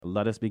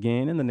Let us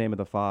begin in the name of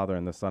the Father,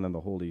 and the Son, and the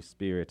Holy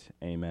Spirit.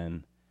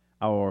 Amen.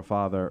 Our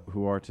Father,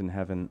 who art in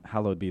heaven,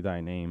 hallowed be thy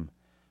name.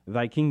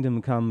 Thy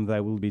kingdom come,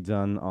 thy will be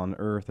done on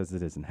earth as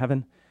it is in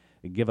heaven.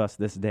 Give us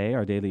this day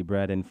our daily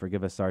bread, and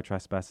forgive us our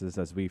trespasses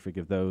as we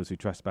forgive those who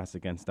trespass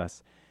against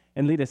us.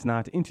 And lead us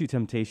not into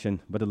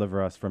temptation, but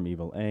deliver us from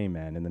evil.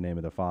 Amen. In the name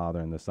of the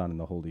Father, and the Son,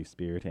 and the Holy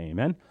Spirit.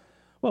 Amen.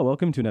 Well,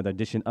 welcome to another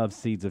edition of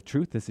Seeds of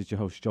Truth. This is your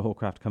host, Joel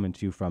Kraft, coming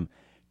to you from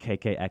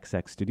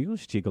KKXX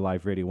Studios, Chico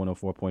Live Radio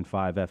 104.5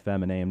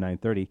 FM and AM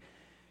 930.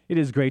 It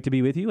is great to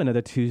be with you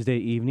another Tuesday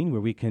evening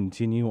where we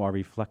continue our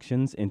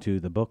reflections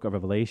into the book of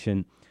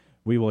Revelation.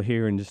 We will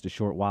here in just a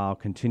short while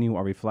continue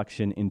our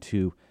reflection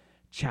into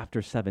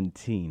chapter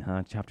 17,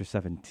 chapter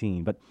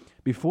 17. But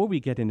before we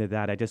get into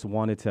that, I just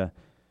wanted to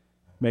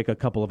make a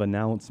couple of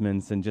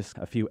announcements and just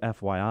a few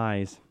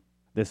FYIs.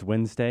 This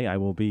Wednesday, I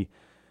will be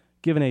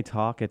giving a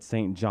talk at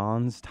St.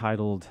 John's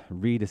titled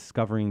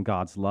Rediscovering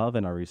God's Love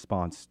and Our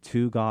Response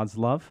to God's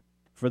Love.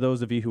 For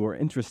those of you who are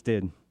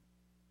interested,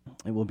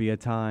 it will be a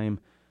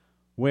time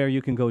where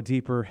you can go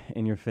deeper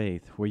in your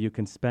faith, where you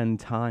can spend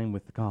time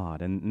with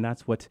God. And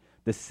that's what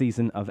this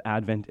season of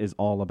Advent is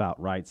all about,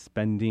 right?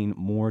 Spending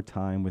more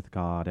time with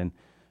God. And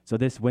so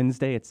this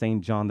Wednesday at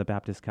St. John the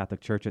Baptist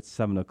Catholic Church at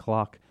 7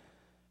 o'clock,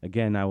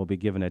 again, I will be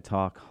giving a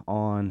talk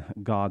on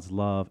God's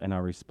love and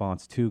our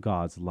response to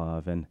God's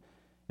love. And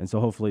so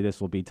hopefully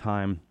this will be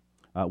time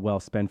well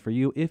spent for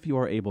you if you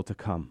are able to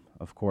come,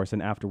 of course.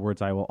 And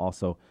afterwards, I will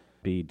also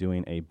be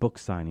doing a book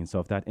signing. So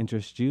if that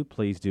interests you,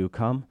 please do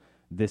come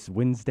this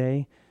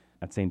Wednesday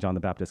at St. John the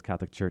Baptist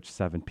Catholic Church,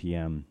 7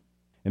 p.m.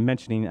 In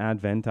mentioning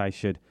Advent, I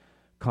should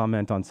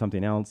comment on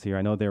something else here.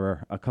 I know there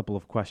are a couple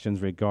of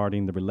questions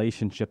regarding the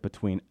relationship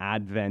between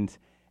Advent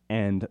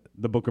and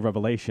the book of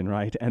Revelation,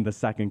 right, and the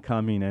second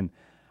coming. And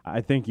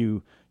I think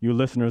you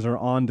listeners are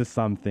on to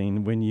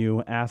something when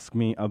you ask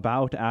me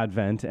about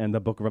Advent and the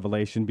book of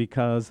Revelation,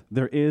 because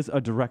there is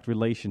a direct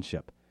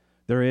relationship.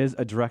 There is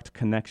a direct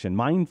connection.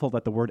 Mindful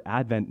that the word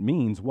Advent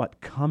means what?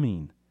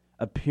 Coming,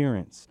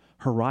 appearance,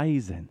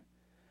 horizon.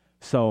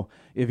 So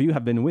if you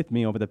have been with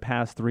me over the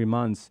past 3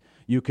 months,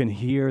 you can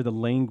hear the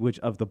language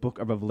of the book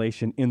of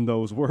Revelation in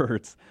those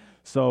words.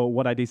 So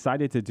what I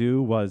decided to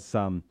do was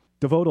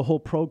devote a whole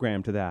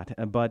program to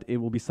that, but it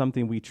will be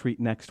something we treat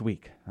next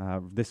week.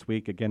 This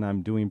week, again,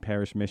 I'm doing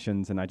parish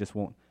missions, and I just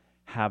won't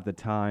have the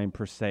time,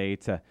 per se,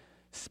 to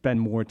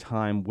spend more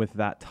time with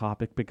that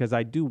topic, because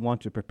I do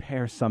want to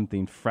prepare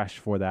something fresh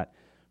for that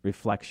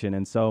reflection.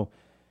 And so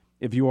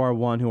if you are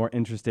one who are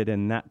interested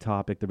in that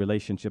topic, the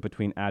relationship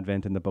between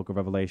Advent and the book of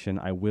Revelation,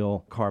 I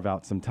will carve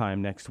out some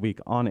time next week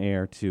on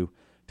air to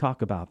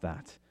talk about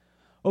that.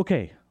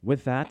 Okay,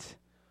 with that,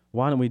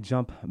 why don't we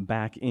jump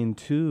back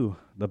into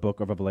the book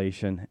of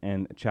Revelation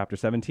and chapter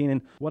 17.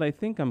 And what I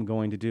think I'm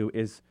going to do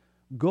is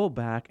go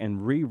back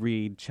and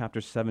reread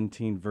chapter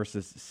 17,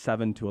 verses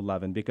 7 to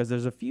 11, because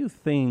there's a few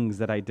things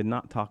that I did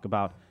not talk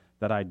about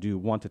that I do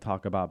want to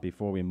talk about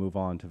before we move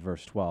on to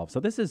verse 12. So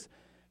this is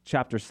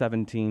chapter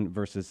 17,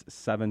 verses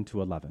 7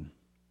 to 11.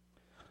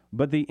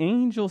 But the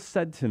angel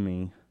said to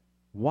me,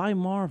 "Why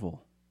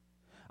marvel?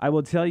 I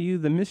will tell you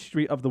the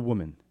mystery of the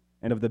woman,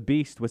 and of the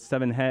beast with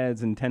 7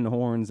 heads and 10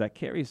 horns that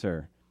carries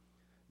her.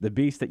 The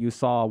beast that you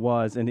saw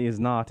was and is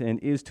not, and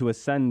is to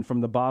ascend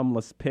from the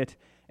bottomless pit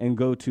and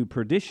go to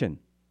perdition.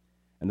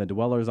 And the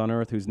dwellers on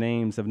earth whose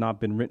names have not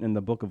been written in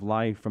the book of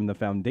life from the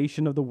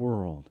foundation of the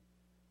world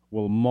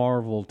will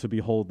marvel to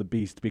behold the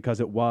beast,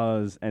 because it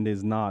was and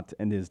is not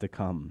and is to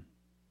come."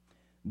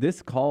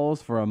 This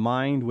calls for a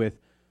mind with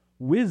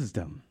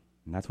wisdom.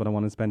 And that's what I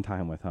want to spend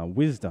time with,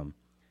 wisdom.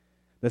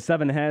 The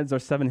 7 heads are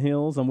 7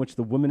 hills on which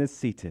the woman is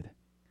seated.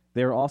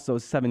 There are also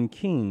 7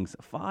 kings,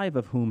 5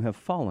 of whom have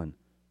fallen.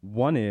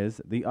 One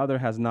is, the other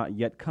has not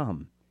yet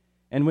come.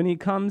 And when he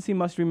comes, he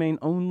must remain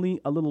only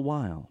a little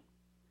while.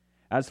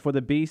 As for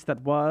the beast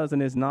that was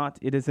and is not,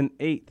 it is an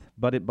 8th,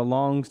 but it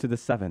belongs to the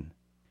 7,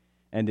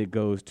 and it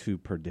goes to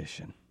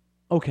perdition.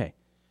 Okay,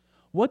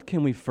 what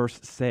can we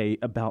first say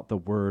about the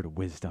word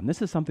wisdom?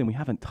 This is something we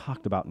haven't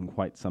talked about in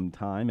quite some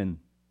time, and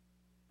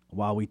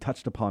while we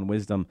touched upon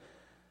wisdom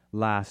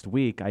last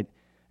week, I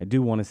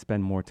do want to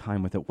spend more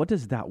time with it. What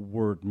does that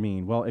word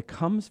mean? Well, it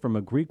comes from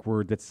a Greek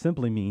word that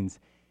simply means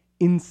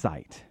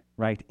insight,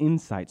 right?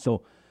 Insight.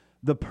 So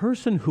the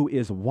person who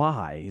is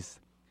wise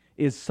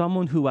is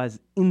someone who has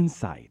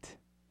insight.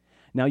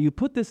 Now, you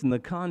put this in the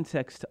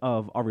context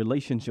of our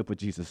relationship with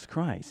Jesus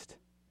Christ.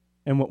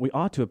 And what we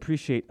ought to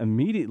appreciate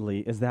immediately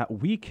is that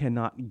we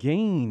cannot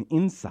gain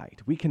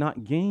insight. We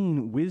cannot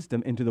gain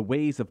wisdom into the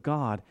ways of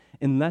God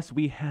unless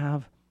we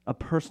have a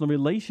personal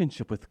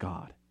relationship with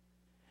God,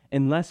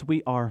 unless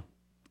we are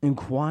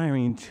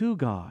inquiring to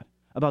God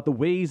about the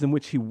ways in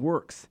which he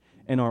works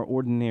in our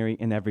ordinary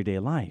and everyday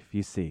life,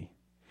 you see.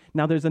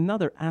 Now, there's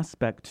another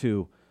aspect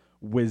to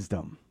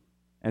wisdom,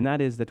 and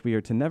that is that we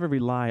are to never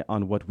rely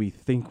on what we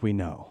think we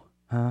know.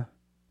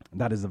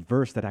 That is a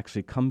verse that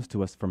actually comes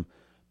to us from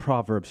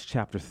Proverbs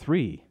chapter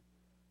 3,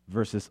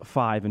 verses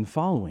 5 and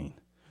following.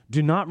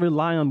 Do not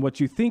rely on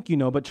what you think you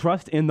know, but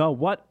trust in the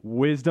what?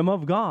 Wisdom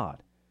of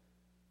God.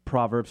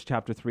 Proverbs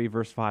chapter 3,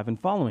 verse 5 and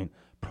following.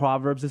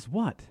 Proverbs is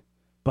what?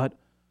 But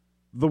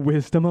the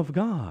wisdom of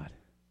God.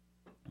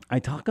 I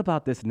talk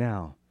about this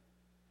now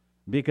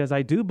because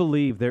I do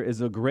believe there is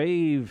a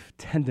grave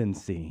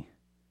tendency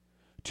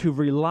to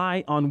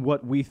rely on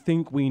what we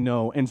think we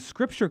know, and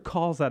Scripture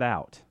calls that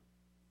out.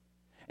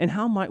 And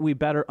how might we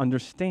better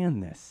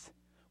understand this?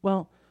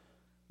 Well,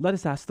 let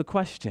us ask the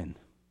question.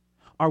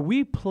 Are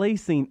we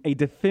placing a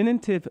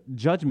definitive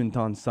judgment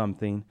on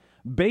something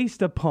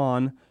based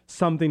upon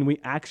something we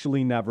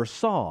actually never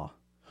saw?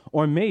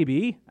 Or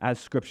maybe, as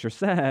Scripture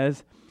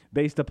says,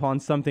 based upon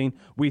something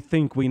we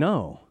think we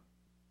know?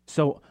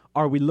 So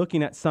are we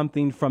looking at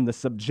something from the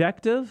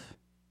subjective?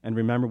 And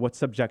remember what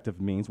subjective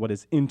means, what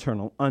is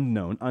internal,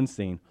 unknown,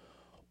 unseen.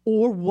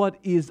 Or what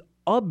is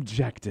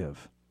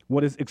objective,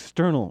 what is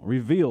external,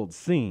 revealed,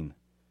 seen.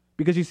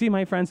 Because you see,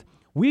 my friends,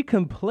 we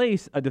can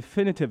place a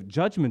definitive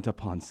judgment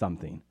upon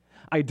something,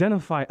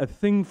 identify a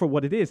thing for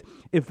what it is,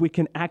 if we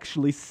can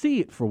actually see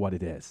it for what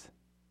it is.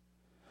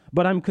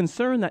 But I'm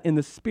concerned that in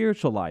the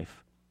spiritual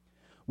life,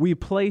 we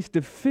place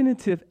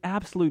definitive,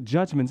 absolute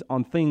judgments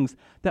on things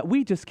that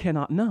we just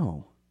cannot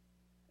know.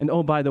 And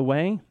oh, by the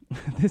way,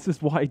 this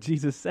is why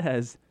Jesus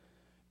says,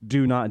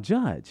 do not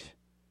judge.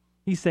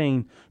 He's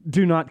saying,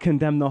 do not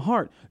condemn the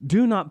heart.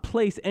 Do not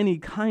place any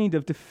kind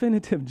of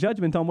definitive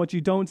judgment on what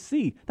you don't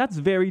see. That's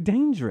very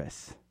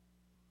dangerous.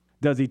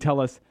 Does he tell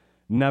us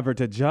never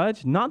to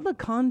judge? Not in the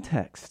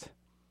context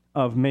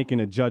of making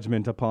a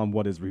judgment upon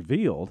what is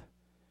revealed.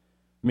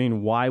 I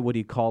mean, why would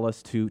he call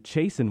us to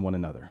chasten one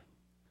another?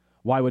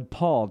 Why would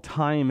Paul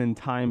time and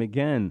time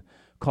again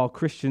call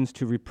Christians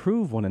to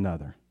reprove one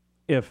another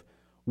if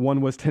one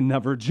was to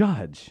never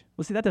judge?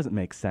 Well, see, that doesn't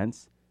make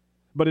sense.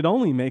 But it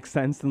only makes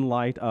sense in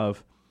light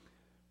of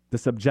the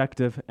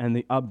subjective and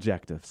the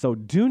objective. So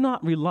do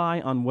not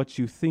rely on what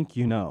you think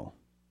you know,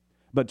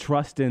 but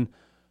trust in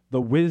the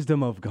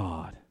wisdom of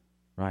God,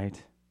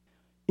 right?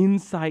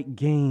 Insight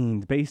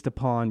gained based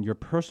upon your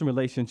personal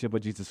relationship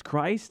with Jesus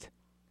Christ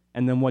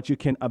and then what you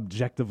can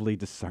objectively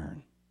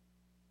discern.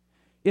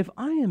 If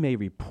I am a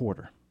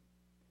reporter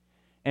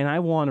and I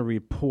want to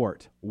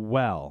report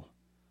well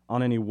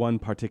on any one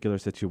particular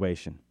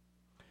situation,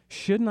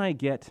 shouldn't I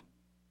get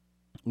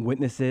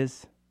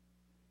witnesses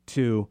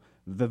to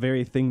the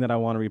very thing that I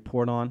want to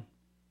report on?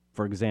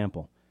 For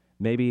example,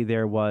 maybe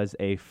there was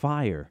a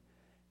fire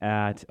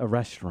at a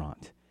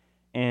restaurant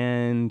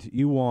and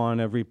you want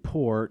to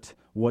report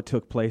what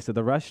took place at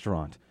the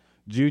restaurant.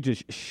 Do you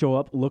just show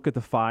up, look at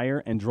the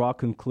fire, and draw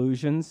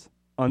conclusions,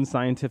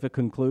 unscientific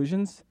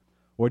conclusions?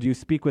 Or do you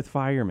speak with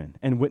firemen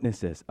and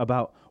witnesses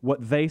about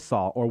what they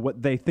saw or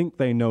what they think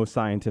they know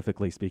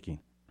scientifically speaking?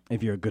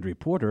 If you're a good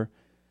reporter,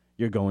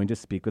 you're going to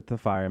speak with the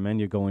firemen,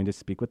 you're going to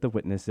speak with the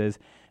witnesses,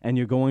 and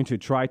you're going to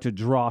try to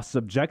draw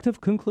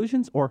subjective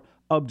conclusions or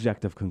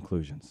objective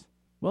conclusions.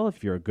 Well,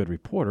 if you're a good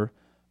reporter,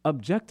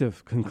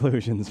 objective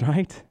conclusions,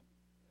 right?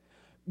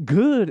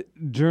 Good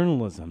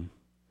journalism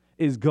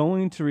is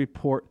going to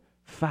report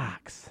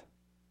facts.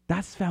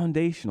 That's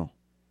foundational.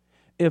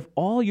 If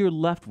all you're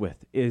left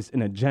with is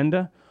an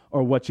agenda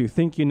or what you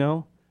think you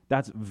know,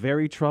 that's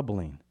very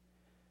troubling,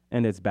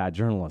 and it's bad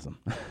journalism,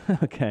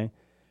 okay?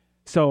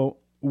 So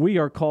we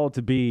are called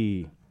to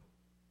be,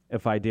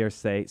 if I dare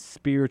say,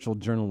 spiritual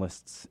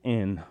journalists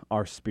in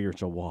our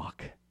spiritual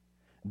walk.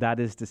 That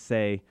is to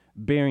say,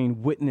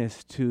 bearing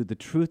witness to the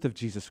truth of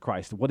Jesus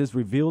Christ, what is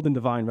revealed in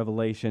divine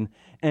revelation,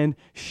 and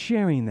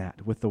sharing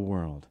that with the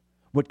world,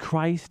 what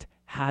Christ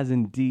has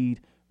indeed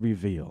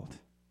revealed,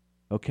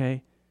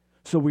 okay?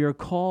 So we are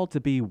called to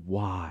be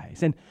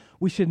wise, and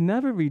we should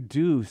never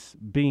reduce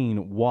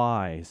being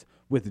wise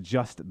with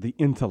just the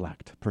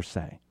intellect per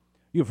se.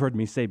 You've heard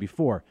me say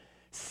before,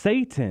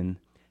 Satan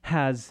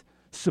has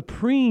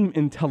supreme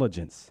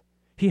intelligence.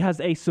 He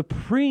has a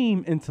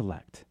supreme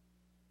intellect,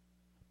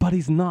 but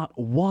he's not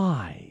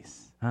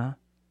wise.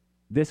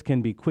 This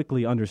can be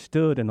quickly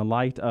understood in the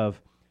light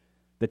of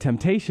the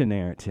temptation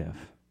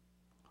narrative.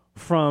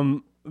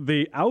 From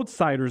the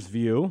outsider's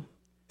view,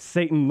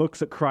 Satan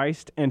looks at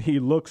Christ and he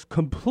looks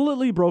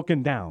completely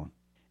broken down.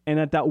 And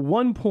at that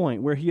one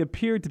point where he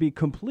appeared to be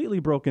completely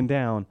broken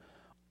down,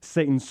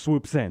 Satan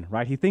swoops in,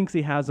 right? He thinks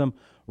he has him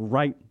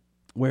right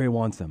where he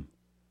wants him.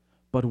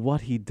 But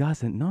what he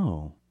doesn't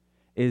know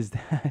is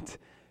that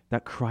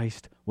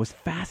Christ was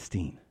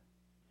fasting.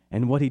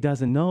 And what he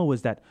doesn't know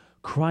is that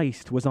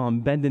Christ was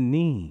on bended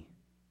knee,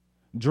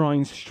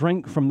 drawing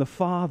strength from the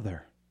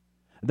Father.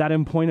 That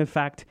in point of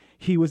fact,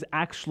 he was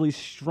actually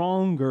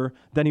stronger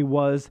than he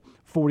was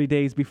 40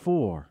 days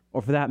before,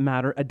 or for that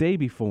matter, a day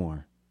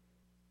before.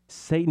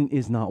 Satan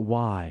is not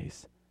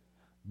wise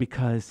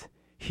because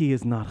he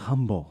is not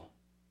humble.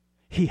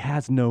 He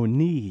has no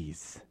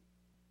knees.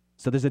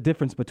 So there's a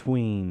difference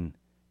between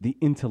the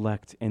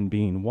intellect and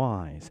being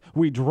wise.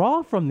 We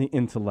draw from the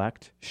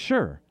intellect,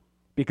 sure,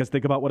 because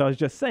think about what I was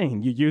just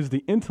saying. You use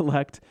the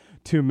intellect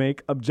to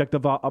make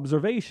objective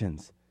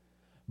observations.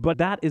 But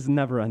that is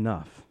never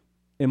enough.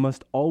 It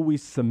must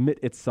always submit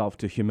itself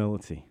to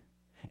humility.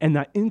 And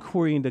that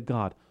inquiry into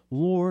God,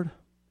 Lord,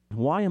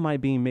 why am I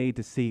being made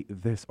to see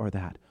this or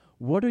that?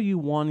 What are you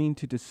wanting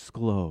to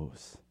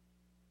disclose?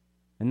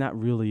 And that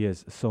really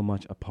is so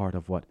much a part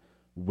of what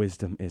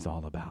wisdom is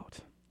all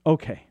about.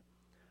 Okay,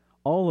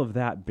 all of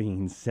that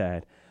being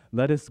said,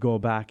 let us go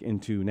back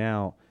into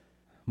now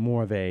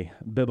more of a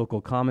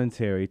biblical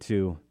commentary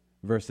to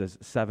verses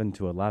 7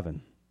 to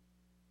 11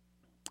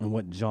 and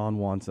what John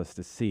wants us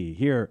to see.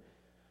 Here,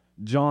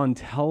 John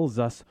tells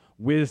us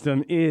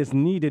wisdom is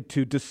needed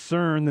to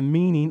discern the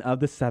meaning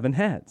of the 7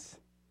 heads.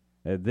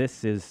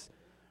 This is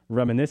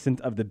reminiscent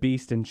of the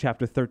beast in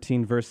chapter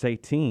 13, verse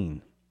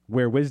 18,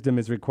 where wisdom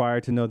is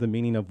required to know the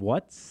meaning of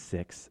what?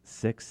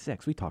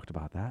 666. We talked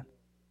about that.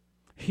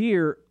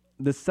 Here,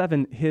 the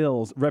 7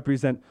 hills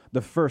represent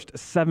the first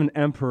 7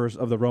 emperors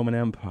of the Roman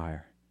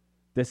Empire.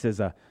 This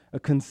is a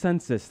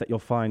consensus that you'll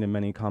find in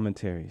many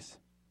commentaries.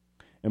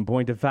 In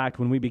point of fact,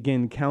 when we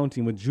begin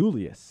counting with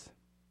Julius,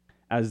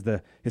 as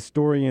the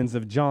historians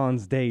of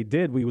John's day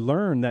did, we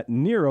learn that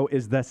Nero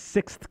is the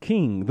 6th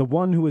king, the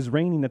one who was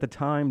reigning at the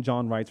time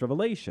John writes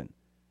Revelation.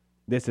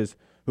 This is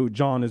who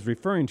John is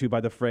referring to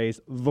by the phrase,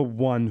 the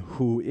one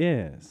who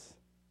is.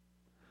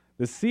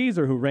 The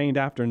Caesar who reigned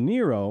after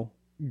Nero,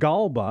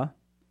 Galba,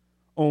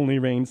 only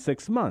reigned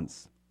 6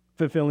 months,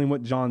 fulfilling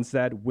what John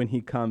said, when he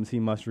comes, he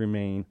must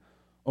remain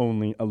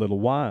only a little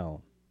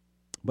while.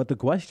 But the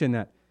question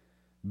that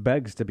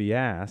begs to be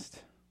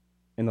asked,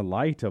 in the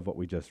light of what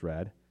we just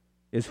read,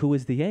 is who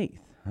is the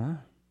 8th?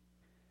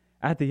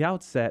 At the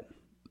outset,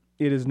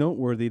 it is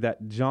noteworthy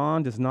that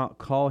John does not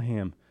call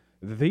him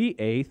the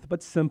 8th,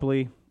 but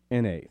simply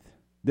an 8th.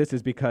 This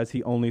is because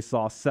he only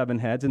saw 7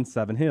 heads and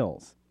 7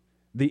 hills.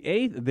 The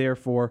 8th,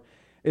 therefore,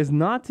 is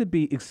not to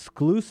be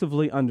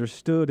exclusively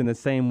understood in the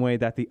same way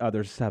that the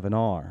other 7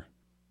 are.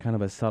 Kind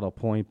of a subtle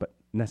point, but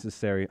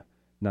necessary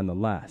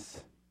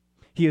nonetheless.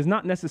 He is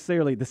not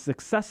necessarily the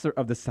successor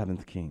of the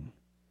 7th king.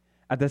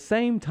 At the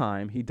same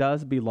time, he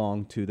does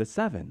belong to the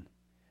 7.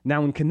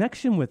 Now, in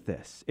connection with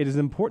this, it is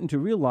important to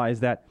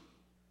realize that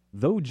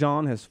though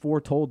John has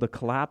foretold the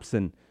collapse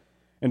and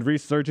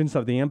resurgence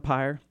of the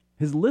empire,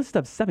 his list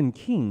of 7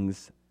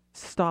 kings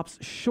stops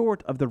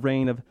short of the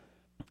reign of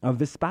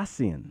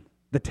Vespasian,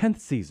 the 10th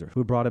Caesar,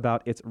 who brought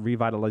about its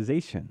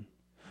revitalization.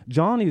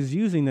 John is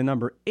using the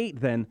number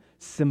 8 then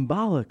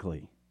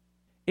symbolically.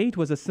 8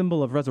 was a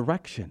symbol of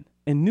resurrection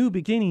and new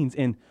beginnings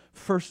in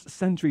first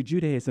century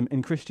Judaism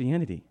and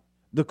Christianity.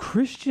 The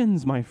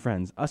Christians, my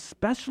friends,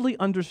 especially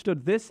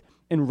understood this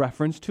in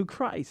reference to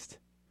Christ,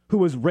 who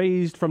was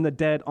raised from the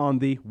dead on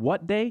the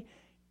what day?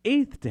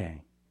 8th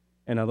day.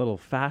 And a little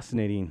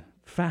fascinating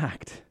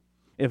fact,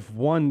 if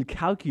one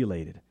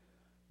calculated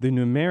the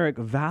numeric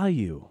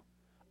value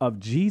of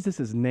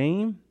Jesus'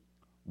 name,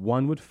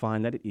 one would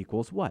find that it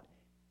equals what?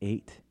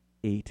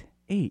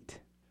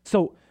 888.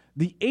 So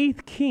the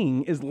 8th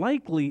king is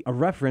likely a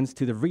reference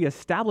to the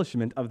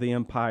reestablishment of the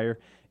empire,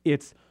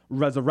 its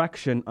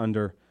resurrection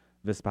under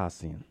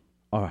Vespasian.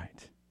 All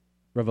right.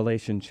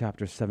 Revelation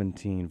chapter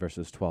 17,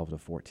 verses 12 to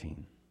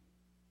 14.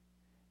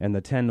 And the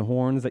 10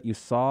 horns that you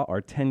saw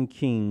are 10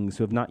 kings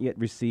who have not yet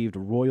received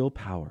royal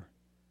power,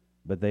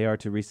 but they are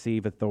to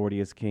receive authority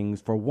as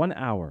kings for 1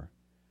 hour,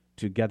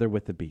 together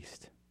with the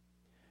beast.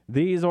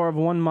 These are of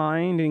one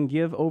mind and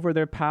give over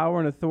their power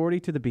and authority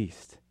to the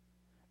beast.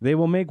 They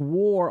will make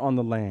war on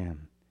the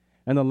Lamb,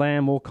 and the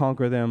Lamb will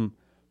conquer them,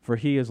 for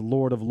he is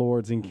Lord of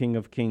lords and King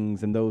of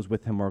kings, and those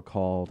with him are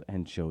called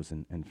and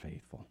chosen and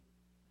faithful.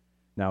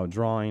 Now,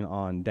 drawing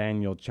on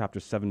Daniel chapter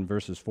 7,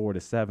 verses 4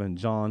 to 7,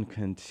 John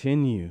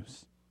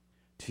continues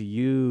to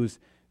use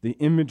the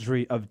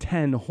imagery of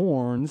 10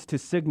 horns to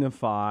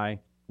signify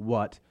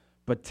what?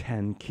 But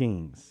 10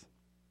 kings.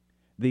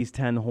 These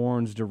 10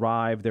 horns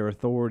derive their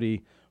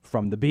authority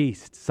from the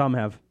beast. Some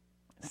have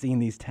seen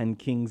these 10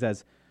 kings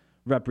as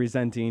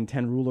representing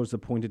 10 rulers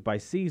appointed by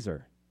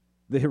Caesar.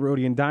 The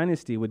Herodian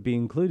dynasty would be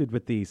included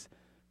with these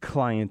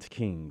client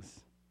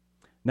kings.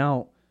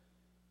 Now,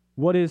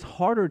 what is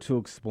harder to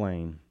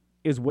explain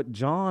is what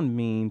John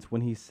means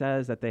when he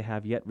says that they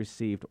have yet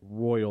received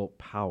royal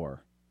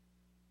power.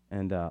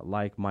 And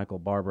like Michael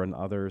Barber and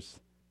others,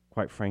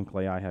 quite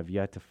frankly, I have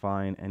yet to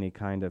find any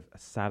kind of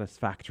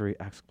satisfactory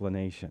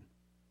explanation.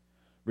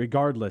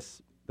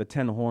 Regardless, the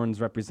 10 horns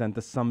represent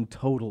the sum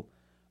total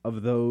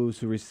of those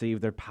who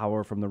receive their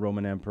power from the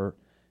Roman emperor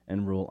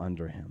and rule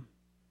under him.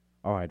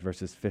 All right,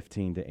 verses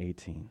 15 to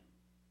 18.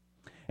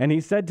 And he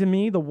said to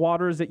me, the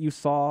waters that you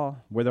saw,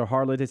 where the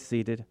harlot is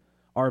seated,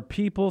 are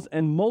peoples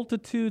and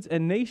multitudes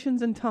and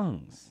nations and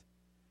tongues.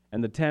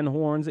 And the 10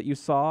 horns that you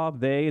saw,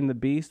 they and the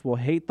beast will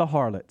hate the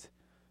harlot.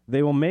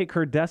 They will make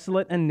her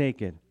desolate and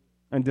naked,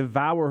 and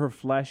devour her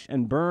flesh,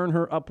 and burn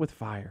her up with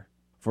fire.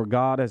 For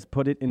God has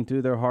put it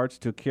into their hearts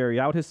to carry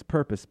out his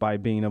purpose by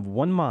being of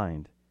one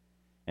mind,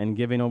 and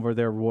giving over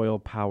their royal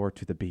power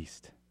to the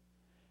beast,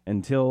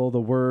 until the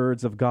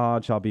words of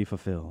God shall be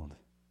fulfilled.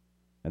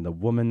 And the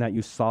woman that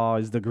you saw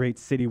is the great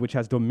city which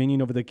has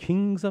dominion over the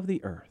kings of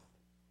the earth.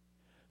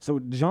 So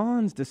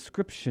John's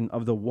description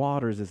of the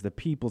waters as the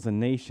peoples and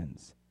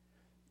nations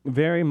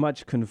very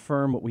much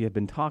confirm what we have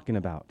been talking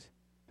about.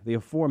 The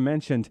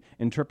aforementioned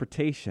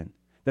interpretation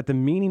that the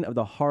meaning of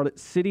the harlot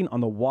sitting on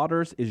the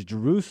waters is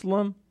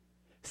Jerusalem,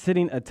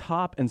 sitting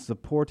atop and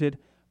supported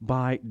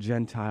by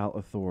Gentile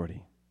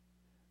authority.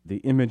 The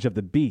image of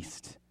the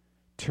beast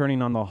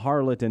turning on the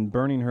harlot and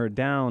burning her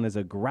down is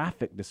a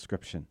graphic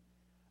description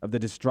of the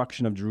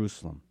destruction of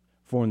Jerusalem.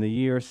 For in the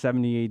year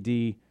 70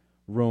 AD,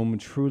 Rome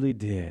truly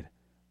did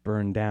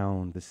burn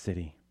down the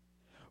city.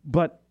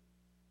 But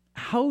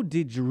how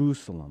did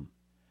Jerusalem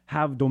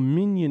have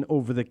dominion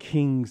over the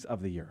kings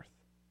of the earth?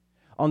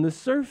 On the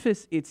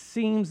surface, it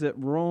seems that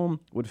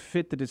Rome would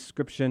fit the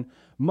description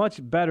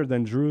much better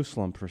than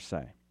Jerusalem per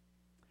se.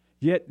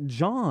 Yet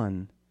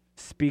John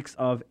speaks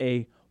of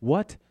a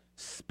what?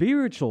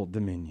 Spiritual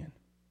dominion.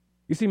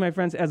 You see, my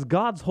friends, as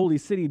God's holy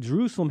city,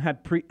 Jerusalem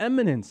had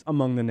preeminence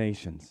among the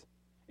nations.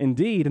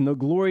 Indeed, in the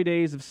glory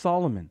days of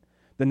Solomon,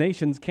 the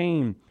nations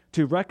came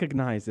to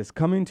recognize this,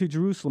 coming to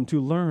Jerusalem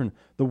to learn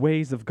the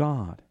ways of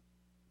God.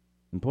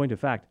 In point of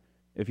fact,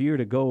 if you were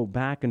to go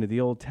back into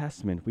the Old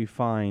Testament, we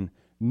find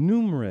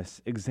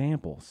numerous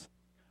examples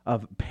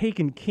of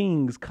pagan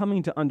kings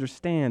coming to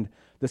understand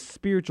the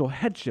spiritual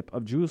headship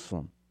of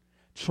Jerusalem,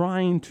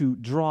 trying to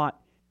draw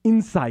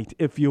insight,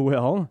 if you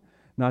will,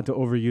 not to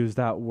overuse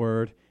that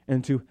word,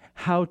 into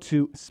how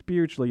to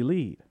spiritually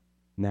lead.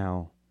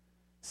 Now,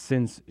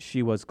 since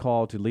she was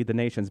called to lead the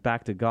nations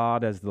back to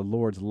God as the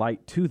Lord's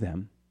light to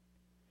them,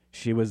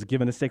 she was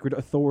given a sacred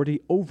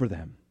authority over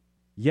them.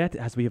 Yet,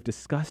 as we have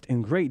discussed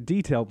in great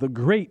detail, the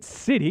great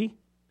city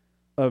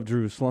of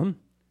Jerusalem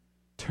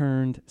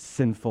turned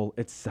sinful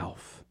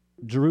itself.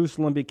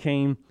 Jerusalem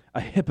became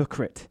a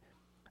hypocrite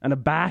and a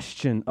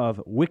bastion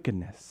of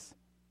wickedness.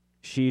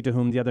 She to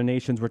whom the other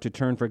nations were to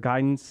turn for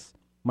guidance,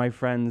 my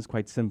friends,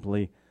 quite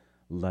simply,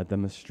 led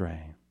them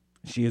astray.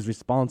 She is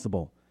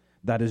responsible,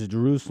 that is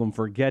Jerusalem,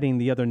 for getting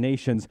the other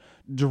nations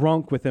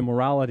drunk with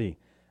immorality,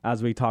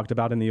 as we talked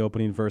about in the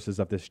opening verses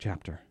of this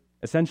chapter.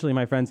 Essentially,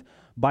 my friends,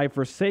 by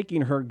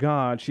forsaking her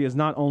God, she has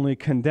not only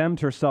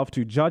condemned herself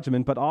to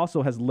judgment, but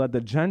also has led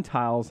the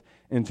Gentiles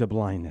into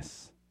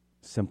blindness.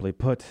 Simply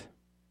put,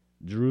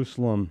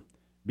 Jerusalem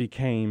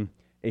became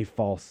a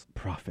false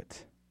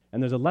prophet.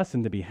 And there's a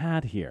lesson to be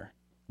had here.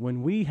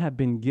 When we have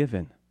been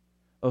given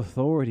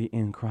authority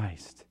in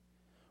Christ,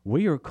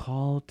 we are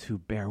called to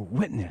bear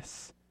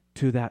witness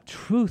to that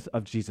truth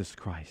of Jesus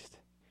Christ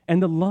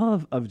and the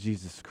love of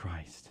Jesus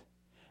Christ,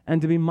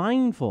 and to be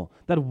mindful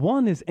that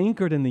one is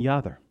anchored in the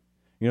other.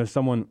 You know,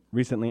 someone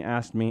recently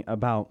asked me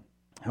about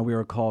how we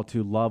are called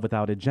to love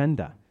without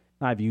agenda.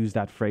 I've used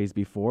that phrase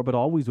before, but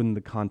always within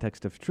the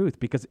context of truth,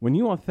 because when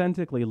you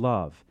authentically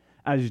love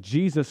as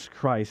Jesus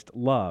Christ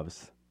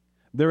loves,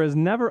 there is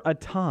never a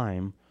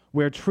time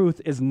where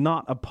truth is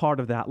not a part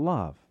of that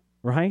love,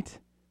 right?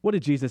 What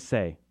did Jesus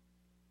say?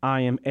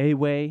 I am a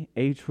way,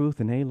 a truth,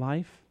 and a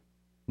life?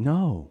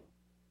 No,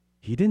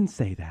 he didn't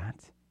say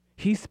that.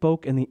 He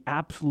spoke in the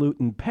absolute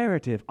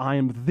imperative. I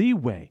am the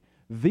way,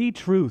 the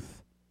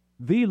truth,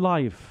 the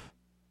life.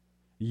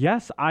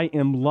 Yes, I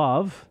am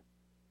love,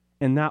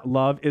 and that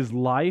love is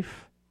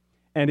life,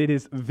 and it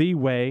is the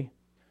way,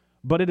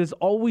 but it is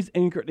always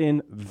anchored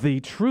in the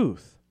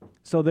truth.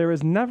 So there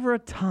is never a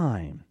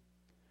time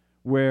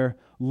where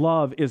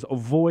love is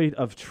void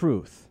of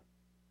truth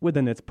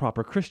within its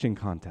proper Christian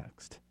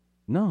context.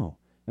 No.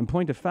 In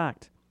point of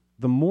fact,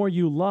 the more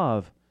you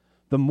love,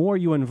 the more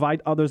you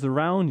invite others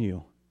around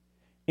you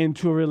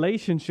into a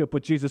relationship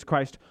with Jesus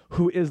Christ,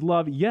 who is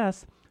love,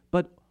 yes,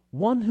 but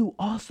one who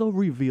also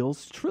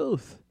reveals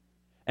truth.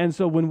 And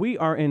so when we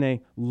are in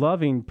a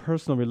loving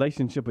personal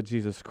relationship with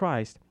Jesus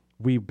Christ,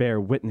 we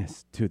bear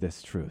witness to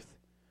this truth,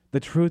 the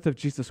truth of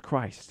Jesus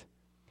Christ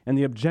and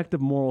the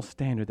objective moral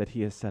standard that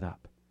he has set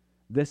up.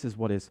 This is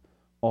what is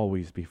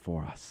always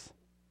before us.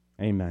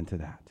 Amen to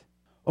that.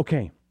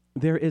 Okay,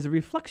 there is a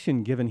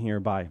reflection given here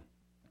by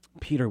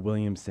Peter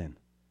Williamson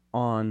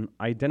on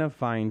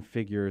identifying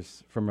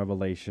figures from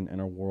Revelation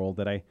in our world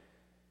that I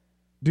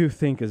do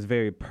think is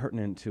very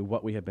pertinent to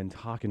what we have been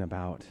talking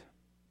about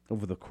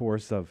over the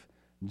course of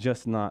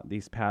just not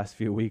these past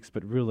few weeks,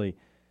 but really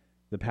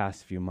the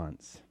past few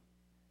months.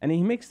 And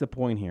he makes the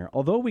point here,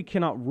 although we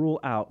cannot rule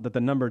out that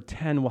the number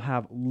 10 will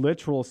have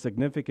literal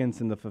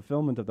significance in the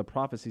fulfillment of the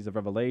prophecies of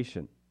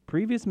Revelation,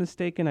 previous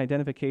mistaken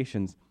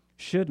identifications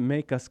should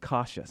make us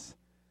cautious.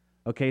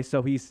 Okay,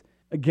 so he's,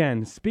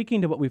 again,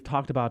 speaking to what we've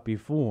talked about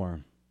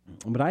before,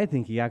 but I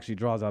think he actually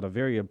draws out a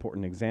very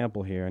important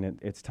example here, and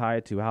it's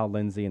tied to Hal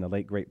Lindsey and the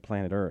late great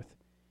Planet Earth.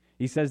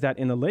 He says that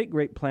in the late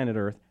great Planet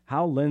Earth,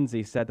 Hal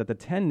Lindsey said that the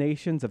 10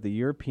 nations of the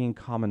European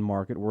Common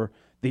Market were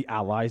the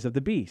allies of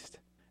the beast.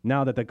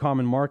 Now that the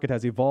Common Market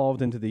has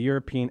evolved into the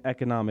European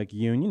Economic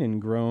Union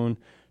and grown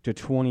to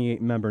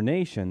 28 member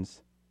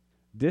nations,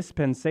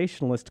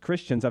 dispensationalist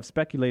Christians have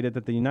speculated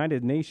that the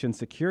United Nations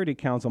Security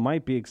Council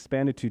might be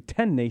expanded to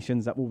 10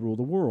 nations that will rule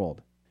the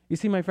world. You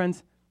see, my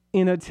friends,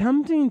 in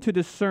attempting to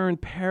discern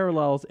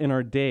parallels in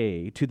our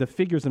day to the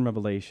figures in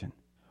Revelation,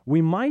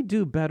 we might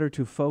do better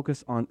to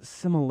focus on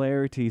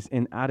similarities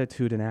in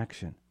attitude and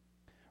action,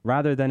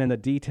 rather than in the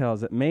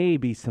details that may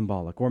be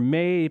symbolic or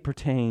may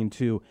pertain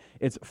to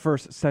its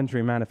first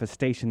century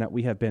manifestation that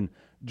we have been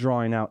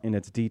drawing out in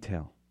its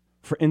detail.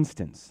 For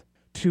instance,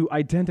 to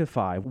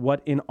identify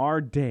what in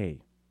our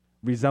day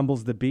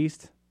resembles the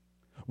beast,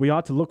 we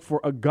ought to look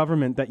for a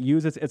government that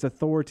uses its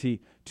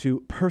authority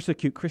to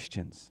persecute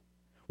Christians.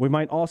 We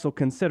might also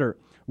consider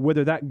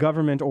whether that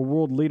government or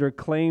world leader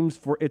claims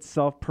for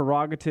itself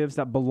prerogatives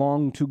that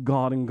belong to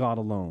God and God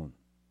alone.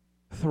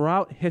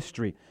 Throughout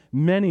history,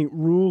 many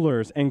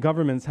rulers and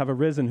governments have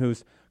arisen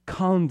whose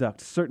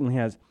conduct certainly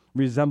has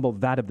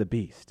resembled that of the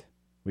beast.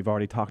 We've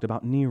already talked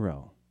about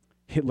Nero.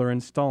 Hitler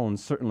and Stalin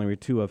certainly were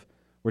two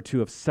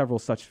of several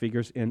such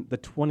figures in the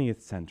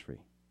 20th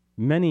century.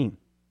 Many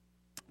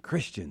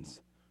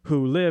Christians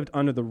who lived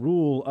under the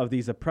rule of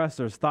these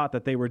oppressors thought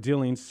that they were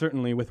dealing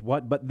certainly with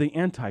what? But the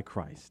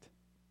Antichrist.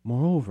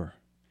 Moreover,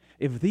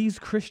 if these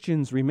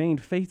Christians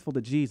remained faithful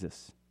to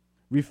Jesus,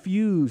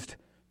 refused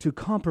to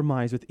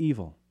compromise with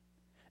evil,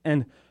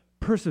 and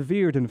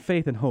persevered in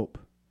faith and hope,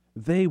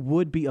 they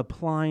would be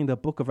applying the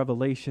book of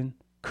Revelation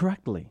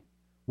correctly.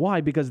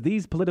 Why? Because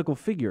these political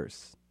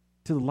figures,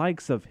 to the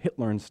likes of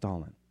Hitler and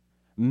Stalin,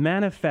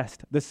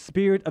 manifest the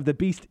spirit of the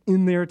beast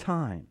in their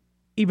time,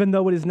 even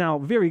though it is now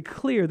very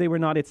clear they were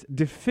not its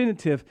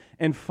definitive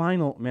and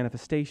final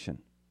manifestation.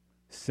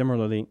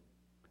 Similarly,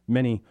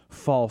 many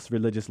false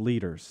religious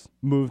leaders,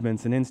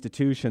 movements, and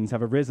institutions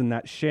have arisen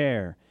that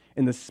share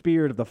in the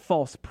spirit of the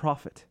false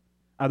prophet,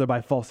 either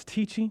by false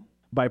teaching,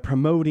 by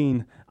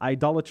promoting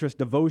idolatrous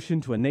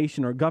devotion to a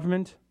nation or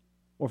government,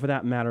 or for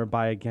that matter,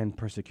 by again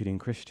persecuting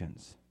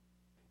Christians.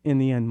 In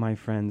the end, my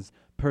friends,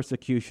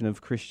 persecution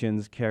of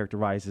Christians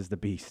characterizes the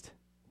beast,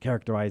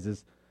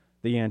 characterizes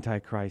the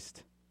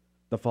Antichrist,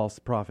 the false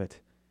prophet,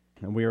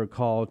 and we are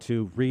called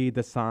to read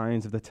the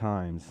signs of the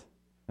times.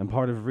 And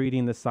part of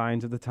reading the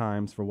signs of the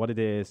times for what it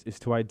is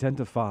to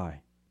identify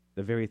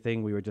the very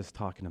thing we were just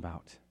talking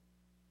about,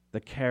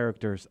 the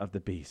characters of the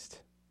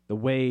beast, the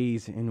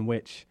ways in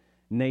which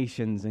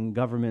nations and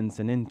governments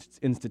and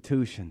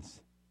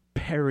institutions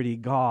parody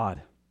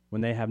God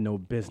when they have no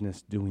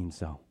business doing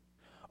so.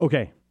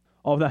 Okay,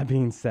 all that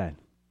being said,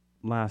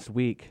 last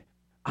week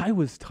I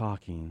was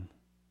talking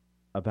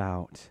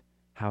about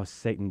how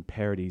Satan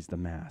parodies the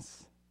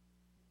Mass.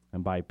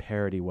 And by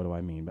parody, what do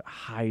I mean? But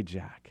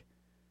hijack.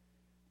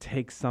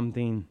 Take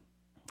something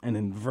and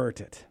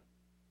invert it,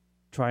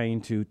 trying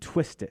to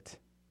twist it,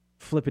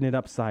 flipping it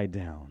upside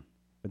down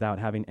without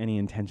having any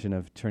intention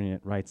of turning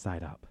it right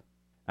side up.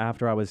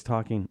 After I was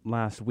talking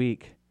last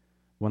week,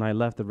 when I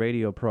left the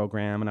radio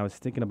program and I was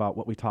thinking about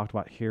what we talked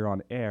about here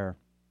on air,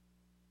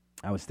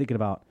 I was thinking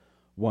about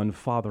one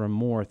Father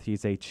Amorth.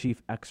 He's a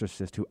chief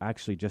exorcist who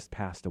actually just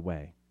passed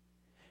away.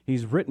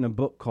 He's written a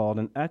book called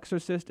An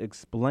Exorcist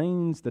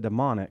Explains the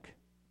Demonic,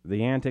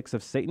 the Antics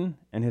of Satan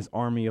and His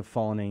Army of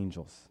Fallen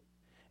Angels.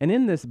 And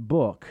in this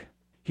book,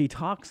 he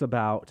talks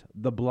about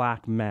the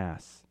Black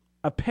Mass,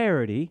 a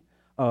parody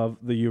of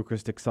the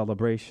Eucharistic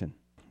celebration.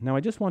 Now, I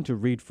just want to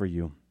read for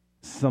you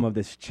some of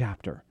this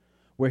chapter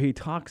where he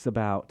talks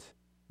about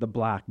the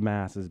Black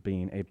Mass as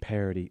being a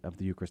parody of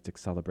the Eucharistic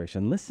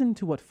celebration. Listen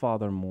to what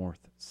Father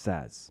Amorth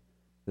says.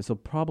 This will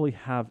probably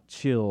have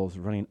chills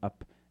running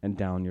up and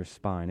down your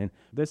spine. And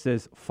this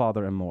is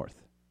Father Amorth.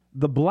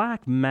 The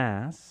Black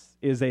Mass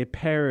is a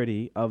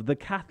parody of the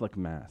Catholic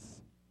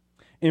Mass,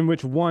 in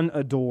which one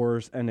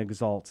adores and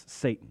exalts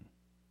Satan.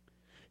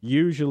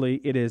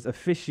 Usually it is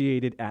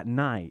officiated at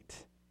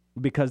night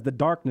because the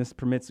darkness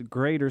permits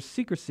greater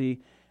secrecy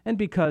and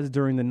because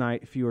during the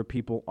night fewer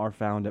people are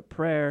found at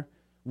prayer,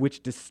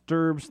 which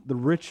disturbs the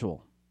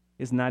ritual.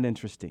 Isn't that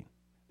interesting?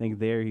 I think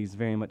there he's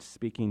very much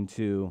speaking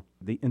to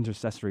the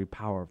intercessory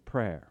power of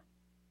prayer.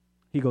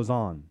 He goes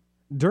on,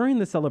 during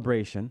the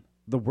celebration,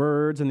 the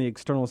words and the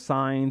external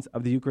signs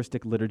of the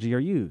Eucharistic liturgy are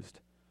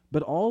used,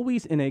 but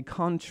always in a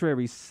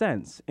contrary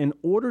sense in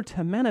order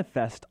to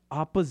manifest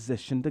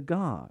opposition to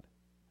God.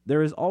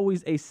 There is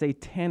always a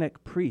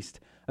satanic priest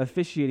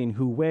officiating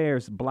who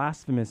wears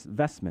blasphemous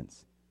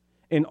vestments,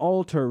 an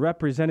altar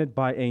represented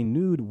by a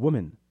nude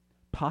woman,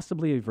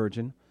 possibly a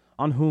virgin,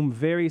 on whom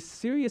very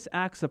serious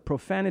acts of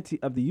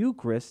profanity of the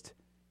Eucharist,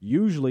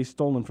 usually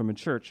stolen from a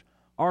church,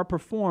 are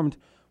performed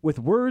with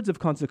words of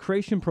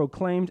consecration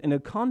proclaimed in a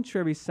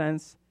contrary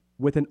sense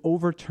with an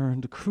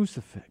overturned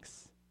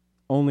crucifix.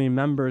 Only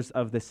members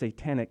of the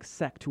satanic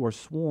sect who are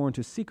sworn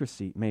to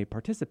secrecy may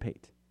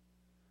participate.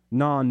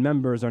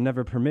 Non-members are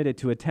never permitted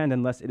to attend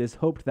unless it is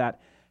hoped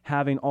that,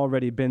 having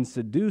already been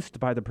seduced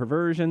by the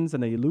perversions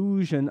and the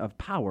illusion of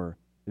power,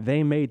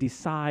 they may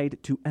decide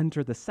to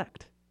enter the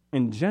sect.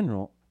 In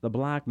general, the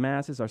Black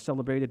Masses are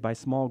celebrated by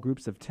small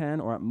groups of 10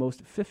 or at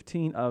most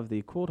 15 of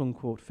the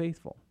quote-unquote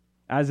faithful.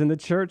 As in the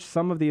church,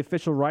 some of the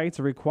official rites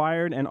are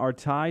required and are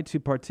tied to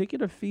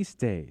particular feast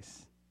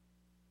days.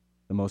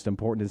 The most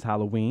important is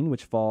Halloween,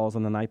 which falls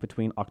on the night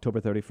between October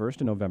 31st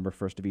and November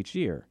 1st of each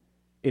year.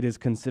 It is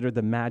considered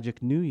the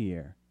Magic New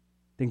Year.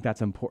 I think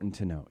that's important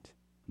to note.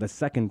 The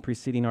second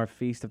preceding our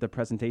feast of the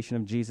presentation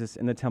of Jesus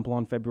in the temple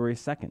on February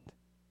 2nd.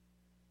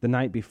 The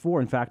night before,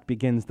 in fact,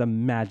 begins the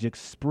Magic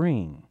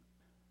Spring.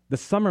 The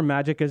Summer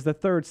Magic is the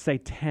third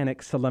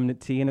satanic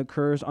solemnity and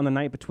occurs on the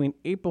night between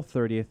April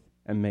 30th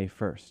and May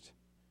 1st.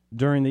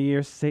 During the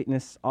year,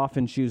 Satanists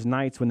often choose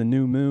nights when the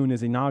new moon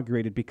is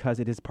inaugurated because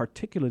it is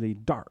particularly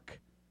dark.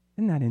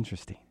 Isn't that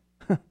interesting?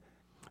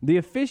 The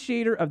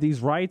officiator of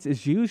these rites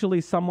is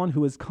usually someone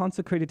who is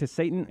consecrated to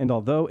Satan, and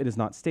although it is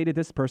not stated,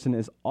 this person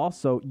is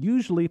also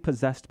usually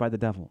possessed by the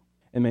devil.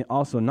 It may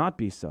also not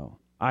be so.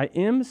 I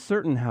am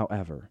certain,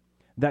 however,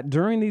 that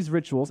during these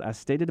rituals, as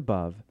stated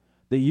above,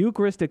 the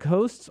Eucharistic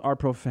hosts are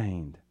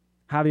profaned,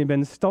 having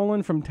been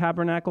stolen from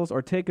tabernacles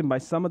or taken by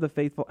some of the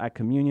faithful at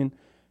communion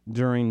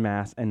during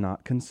Mass and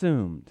not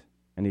consumed.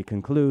 And he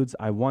concludes,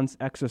 I once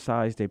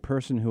exorcised a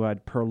person who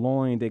had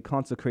purloined a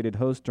consecrated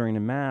host during a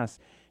Mass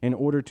in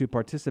order to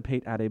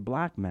participate at a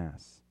black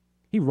Mass.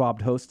 He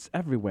robbed hosts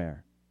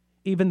everywhere,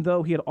 even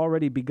though he had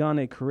already begun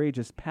a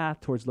courageous path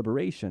towards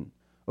liberation.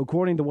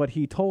 According to what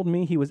he told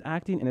me, he was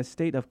acting in a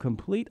state of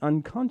complete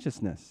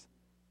unconsciousness.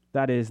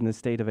 That is, in the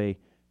state of a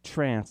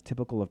trance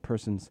typical of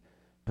persons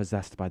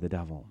possessed by the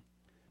devil.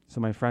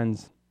 So my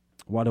friends,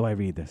 why do I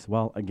read this?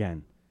 Well,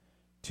 again,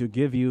 to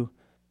give you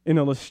an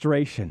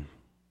illustration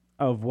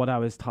of what I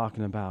was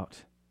talking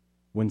about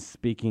when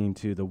speaking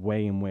to the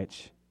way in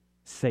which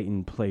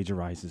Satan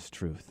plagiarizes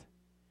truth.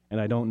 And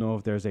I don't know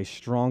if there's a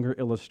stronger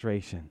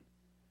illustration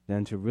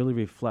than to really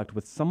reflect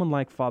with someone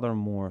like Father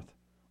Amorth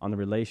on the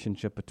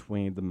relationship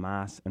between the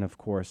Mass and, of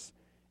course,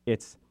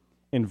 its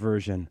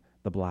inversion,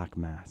 the Black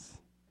Mass.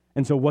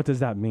 And so what does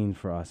that mean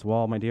for us?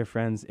 Well, my dear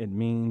friends, it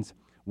means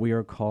we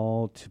are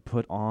called to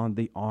put on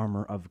the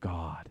armor of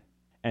God.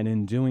 And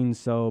in doing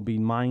so, be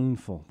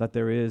mindful that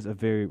there is a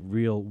very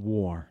real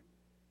war.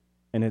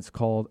 And it's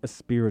called a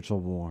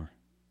spiritual war.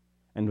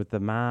 And with the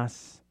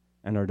Mass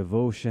and our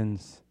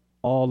devotions,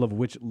 all of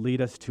which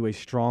lead us to a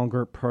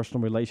stronger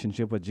personal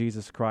relationship with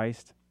Jesus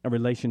Christ, a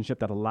relationship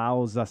that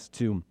allows us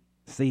to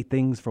see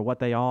things for what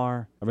they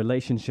are, a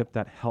relationship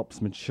that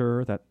helps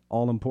mature that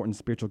all-important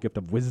spiritual gift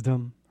of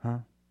wisdom.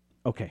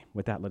 Okay,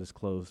 with that, let us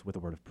close with a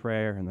word of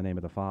prayer in the name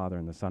of the Father,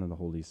 and the Son, and the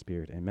Holy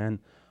Spirit. Amen.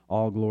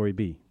 All glory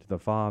be to the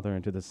Father,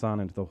 and to the Son,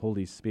 and to the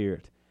Holy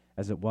Spirit,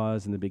 as it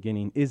was in the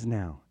beginning, is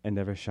now, and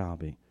ever shall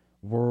be,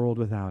 world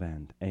without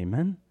end.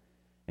 Amen.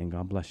 And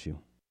God bless you.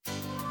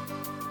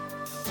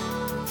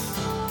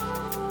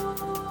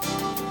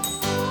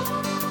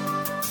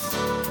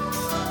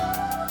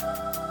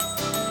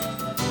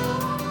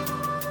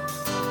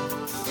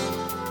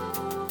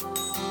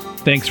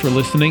 Thanks for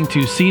listening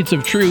to Seeds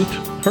of Truth,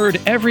 heard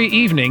every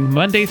evening,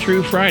 Monday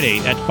through Friday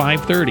at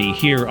 5:30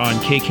 here on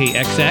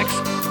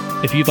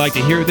KKXX. If you'd like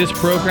to hear this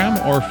program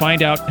or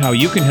find out how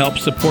you can help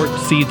support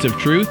Seeds of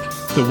Truth,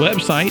 the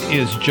website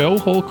is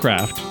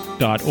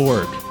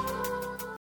joeholcraft.org.